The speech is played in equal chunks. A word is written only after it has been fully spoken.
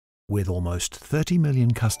With almost 30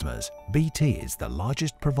 million customers, BT is the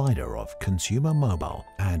largest provider of consumer mobile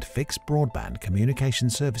and fixed broadband communication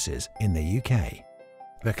services in the UK.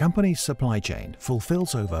 The company's supply chain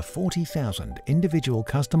fulfills over 40,000 individual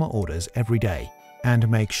customer orders every day and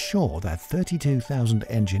makes sure that 32,000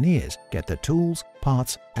 engineers get the tools,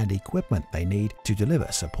 parts and equipment they need to deliver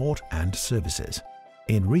support and services.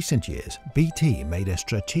 In recent years, BT made a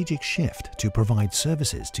strategic shift to provide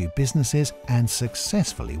services to businesses and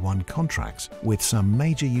successfully won contracts with some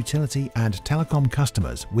major utility and telecom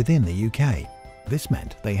customers within the UK. This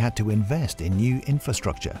meant they had to invest in new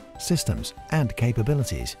infrastructure, systems and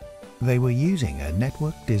capabilities. They were using a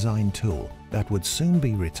network design tool that would soon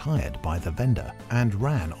be retired by the vendor and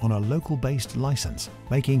ran on a local-based license,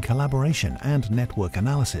 making collaboration and network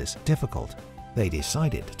analysis difficult. They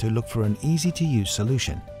decided to look for an easy-to-use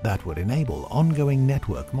solution that would enable ongoing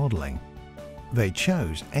network modeling. They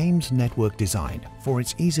chose AIMMS network design for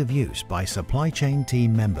its ease of use by supply chain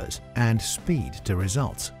team members and speed to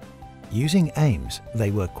results. Using AIMMS,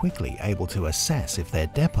 they were quickly able to assess if their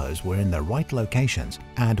depots were in the right locations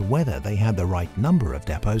and whether they had the right number of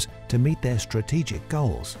depots to meet their strategic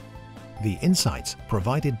goals. The insights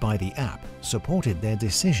provided by the app supported their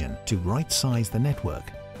decision to right-size the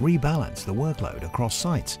network, rebalance the workload across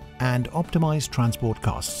sites, and optimize transport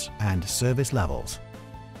costs and service levels.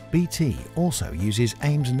 BT also uses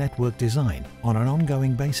AIMMS network design on an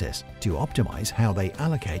ongoing basis to optimize how they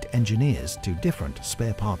allocate engineers to different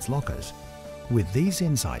spare parts lockers. With these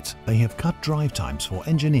insights, they have cut drive times for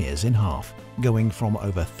engineers in half, going from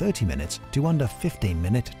over 30 minutes to under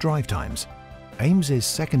 15-minute drive times. AIMMS's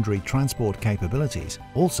secondary transport capabilities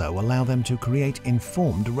also allow them to create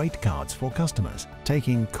informed rate cards for customers,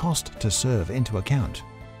 taking cost to serve into account.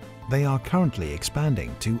 They are currently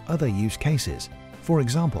expanding to other use cases. For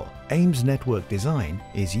example, AIMMS network design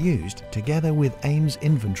is used together with AIMMS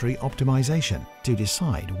inventory optimization to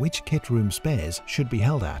decide which kit room spares should be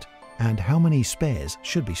held at and how many spares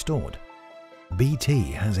should be stored.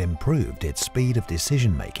 BT has improved its speed of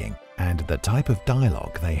decision-making and the type of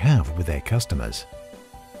dialogue they have with their customers.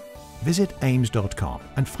 Visit AIMMS.com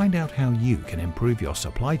and find out how you can improve your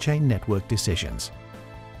supply chain network decisions.